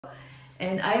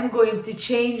And I am going to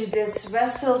change this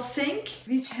vessel sink,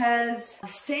 which has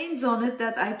stains on it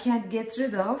that I can't get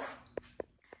rid of.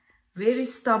 Very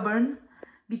stubborn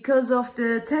because of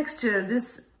the texture.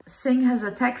 This sink has a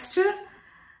texture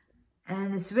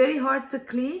and it's very hard to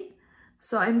clean.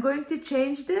 So I'm going to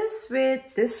change this with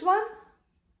this one.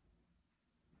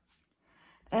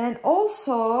 And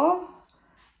also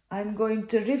I'm going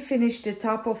to refinish the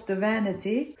top of the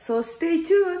vanity. So stay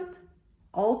tuned,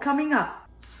 all coming up.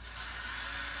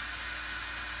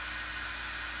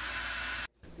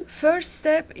 First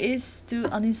step is to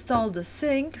uninstall the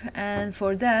sink, and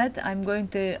for that I'm going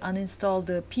to uninstall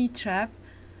the P-trap.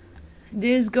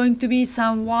 There's going to be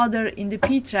some water in the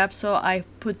P-trap, so I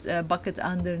put a bucket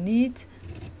underneath.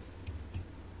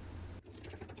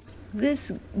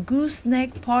 This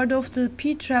gooseneck part of the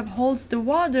P-trap holds the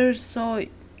water, so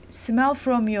smell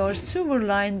from your sewer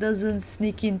line doesn't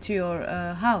sneak into your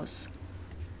house.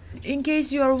 In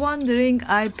case you are wondering,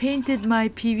 I painted my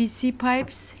PVC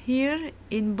pipes here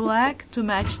in black to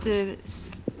match the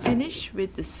finish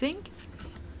with the sink.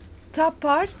 Top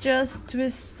part just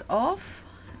twists off,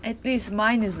 at least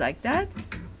mine is like that.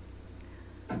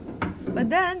 But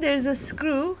then there's a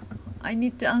screw, I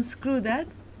need to unscrew that.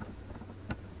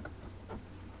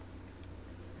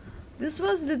 This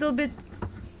was a little bit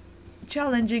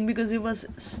challenging because it was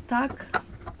stuck,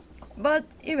 but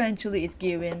eventually it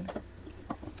gave in.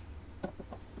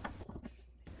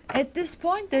 At this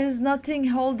point, there is nothing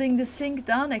holding the sink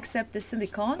down except the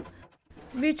silicone,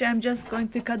 which I'm just going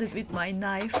to cut it with my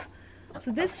knife.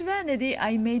 So this vanity,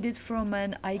 I made it from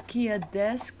an Ikea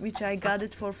desk, which I got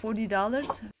it for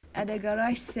 $40 at a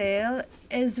garage sale,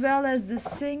 as well as the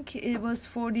sink. It was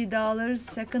 $40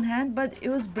 secondhand, but it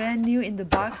was brand new in the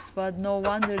box, but no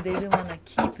wonder they didn't want to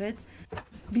keep it.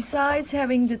 Besides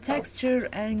having the texture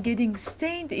and getting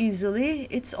stained easily,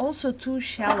 it's also too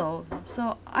shallow.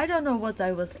 So I don't know what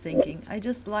I was thinking. I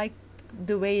just liked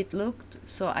the way it looked,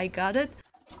 so I got it.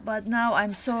 But now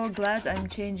I'm so glad I'm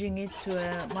changing it to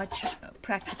a much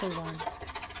practical one.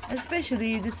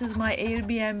 Especially this is my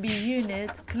Airbnb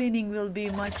unit. Cleaning will be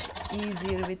much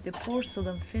easier with the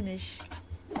porcelain finish.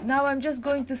 Now I'm just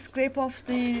going to scrape off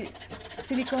the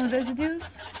silicone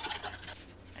residues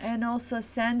and also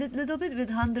sand it a little bit with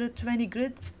 120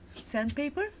 grit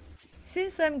sandpaper.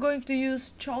 Since I'm going to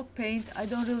use chalk paint, I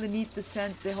don't really need to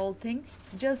sand the whole thing,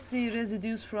 just the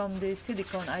residues from the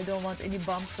silicone. I don't want any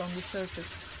bumps on the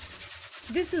surface.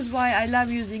 This is why I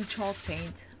love using chalk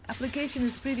paint. Application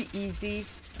is pretty easy.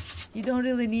 You don't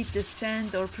really need to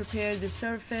sand or prepare the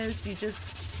surface. You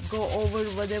just go over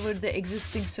whatever the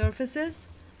existing surface is.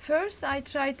 First I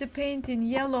tried to paint in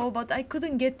yellow, but I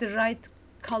couldn't get the right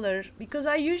color because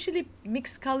I usually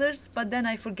mix colors, but then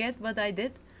I forget what I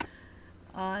did,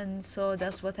 and so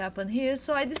that's what happened here.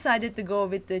 So I decided to go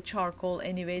with the charcoal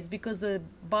anyways, because the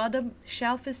bottom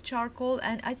shelf is charcoal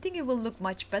and I think it will look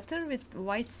much better with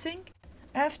white sink.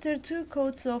 After 2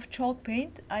 coats of chalk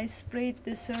paint, I sprayed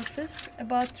the surface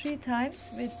about 3 times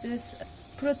with this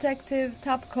protective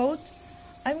top coat.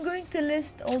 I'm going to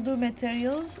list all the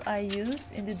materials I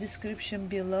used in the description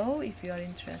below if you are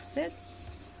interested.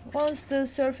 Once the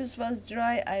surface was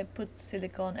dry, I put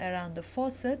silicone around the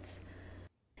faucets.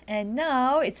 And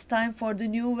now it's time for the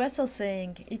new vessel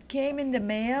sink. It came in the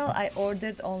mail. I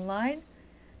ordered online.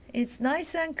 It's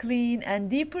nice and clean and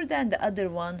deeper than the other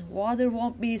one. Water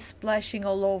won't be splashing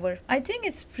all over. I think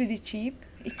it's pretty cheap.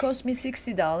 It cost me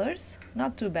 $60.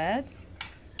 Not too bad.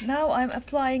 Now I'm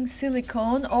applying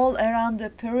silicone all around the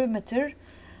perimeter.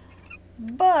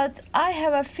 But I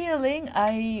have a feeling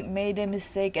I made a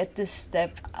mistake at this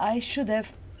step. I should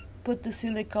have put the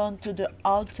silicone to the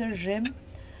outer rim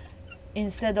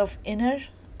instead of inner.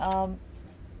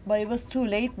 But it was too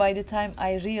late by the time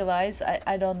I realized.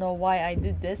 I don't know why I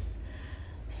did this.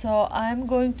 So I'm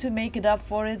going to make it up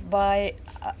for it by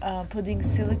putting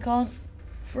silicone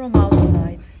from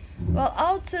outside. Well,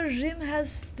 outer rim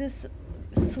has this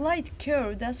slight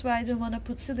curve. That's why I don't want to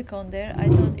put silicone there. I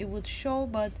thought it would show,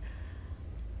 but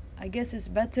I guess it's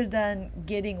better than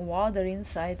getting water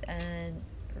inside and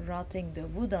rotting the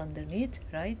wood underneath,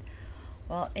 right?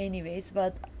 Well, anyways,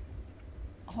 but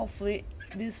hopefully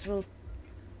this will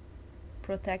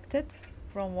protect it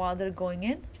from water going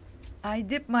in. I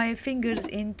dip my fingers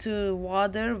into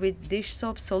water with dish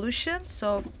soap solution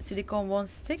so silicone won't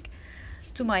stick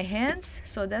to my hands.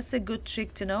 So that's a good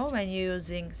trick to know when you're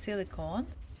using silicone.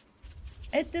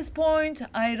 At this point,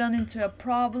 I run into a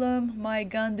problem. My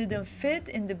gun didn't fit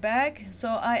in the bag, so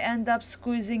I end up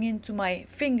squeezing into my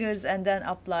fingers and then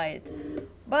apply it.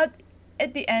 But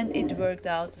at the end, it worked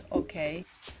out okay.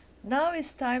 Now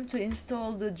it's time to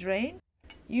install the drain.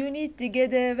 You need to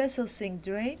get a vessel sink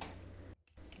drain.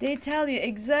 They tell you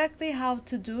exactly how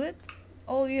to do it.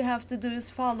 All you have to do is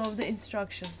follow the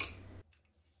instruction.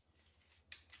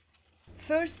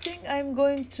 First thing, I'm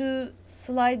going to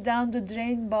slide down the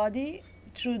drain body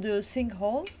through the sink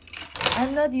hole.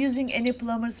 I'm not using any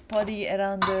plumber's putty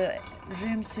around the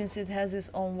rim since it has its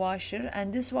own washer,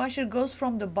 and this washer goes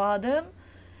from the bottom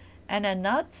and a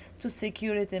nut to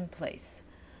secure it in place.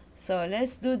 So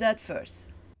let's do that first.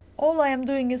 All I am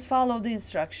doing is follow the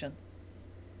instruction.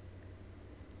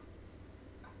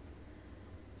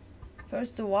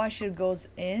 First the washer goes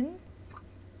in,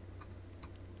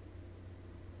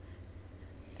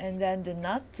 and then the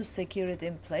nut to secure it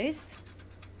in place.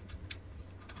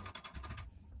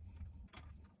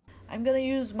 I'm gonna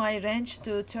use my wrench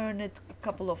to turn it a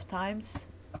couple of times.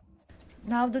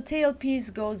 Now the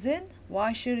tailpiece goes in,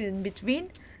 washer in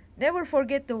between. Never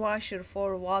forget the washer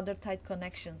for watertight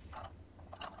connections.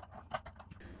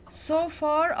 So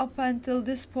far up until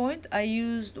this point I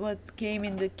used what came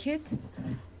in the kit,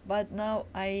 but now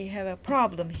I have a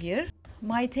problem here.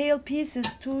 My tailpiece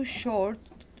is too short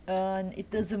and it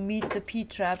doesn't meet the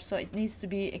P-trap, so it needs to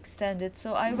be extended.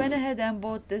 So I went ahead and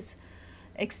bought this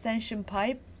extension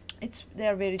pipe.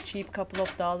 They're very cheap, couple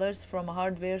of dollars from a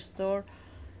hardware store,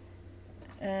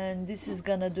 and this is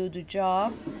gonna do the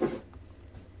job.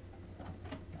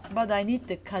 But I need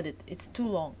to cut it, it's too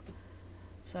long.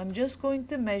 So I'm just going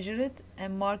to measure it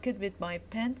and mark it with my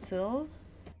pencil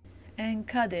and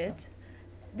cut it.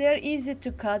 They're easy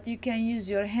to cut. You can use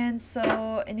your hand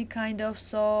saw, any kind of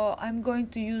saw. I'm going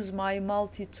to use my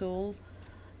multi-tool.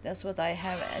 That's what I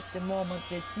have at the moment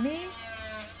with me.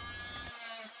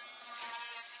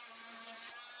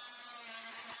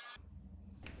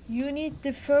 You need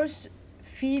to first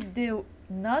feed the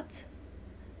nut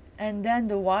and then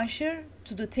the washer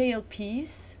to the tail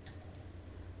piece,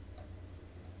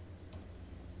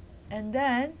 and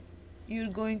then you're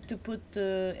going to put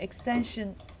the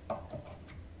extension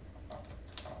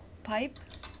pipe,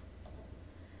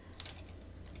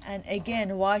 and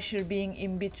again washer being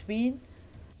in between,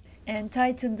 and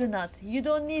tighten the nut. You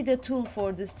don't need a tool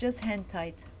for this, just hand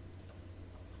tight.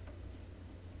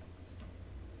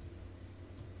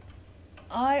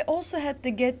 I also had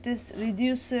to get this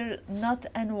reducer nut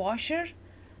and washer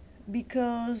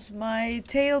because my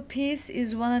tail piece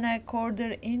is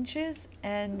 1¼ inches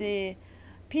and the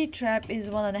P-trap is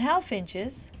 1½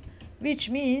 inches, which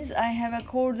means I have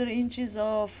 1/4 inches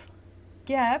of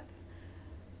gap,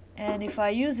 and if I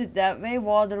use it that way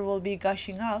water will be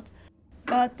gushing out.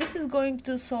 But this is going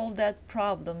to solve that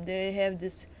problem. They have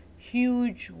this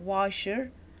huge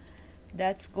washer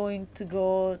that's going to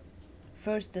go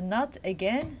first the nut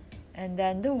again and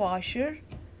then the washer,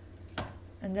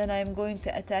 and then I'm going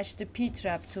to attach the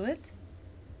P-trap to it.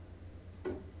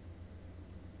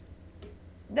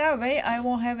 That way I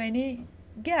won't have any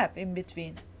gap in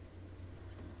between.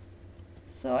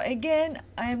 So again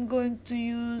I'm going to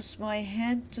use my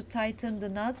hand to tighten the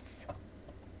nuts.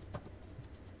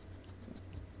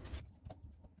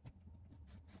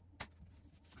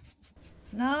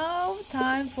 Now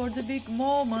time for the big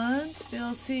moment.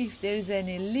 We'll see if there is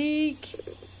any leak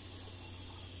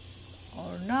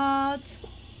or not.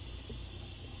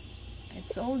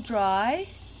 It's all dry.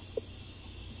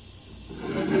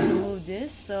 Let me remove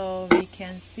this so we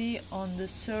can see on the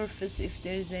surface if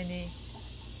there is any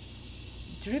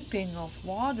dripping of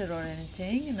water or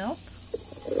anything. Nope,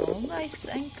 all nice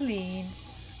and clean.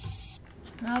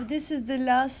 Now this is the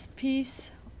last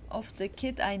piece of the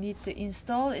kit I need to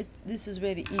install it. This is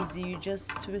very easy. You just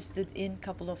twist it in a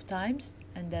couple of times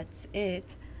and that's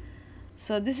it.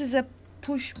 So this is a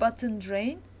push button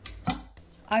drain.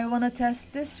 I want to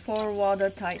test this for water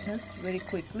tightness very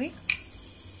quickly.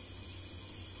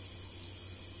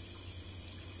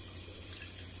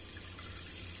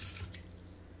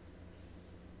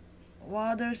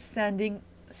 Water standing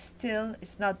still,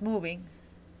 it's not moving.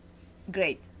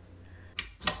 Great.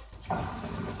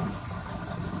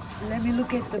 Let me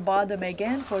look at the bottom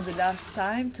again for the last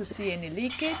time to see any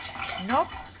leakage. Nope,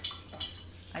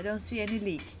 I don't see any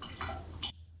leak.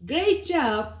 Great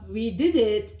job, we did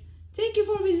it. Thank you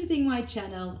for visiting my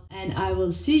channel and I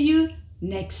will see you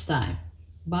next time.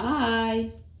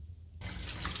 Bye.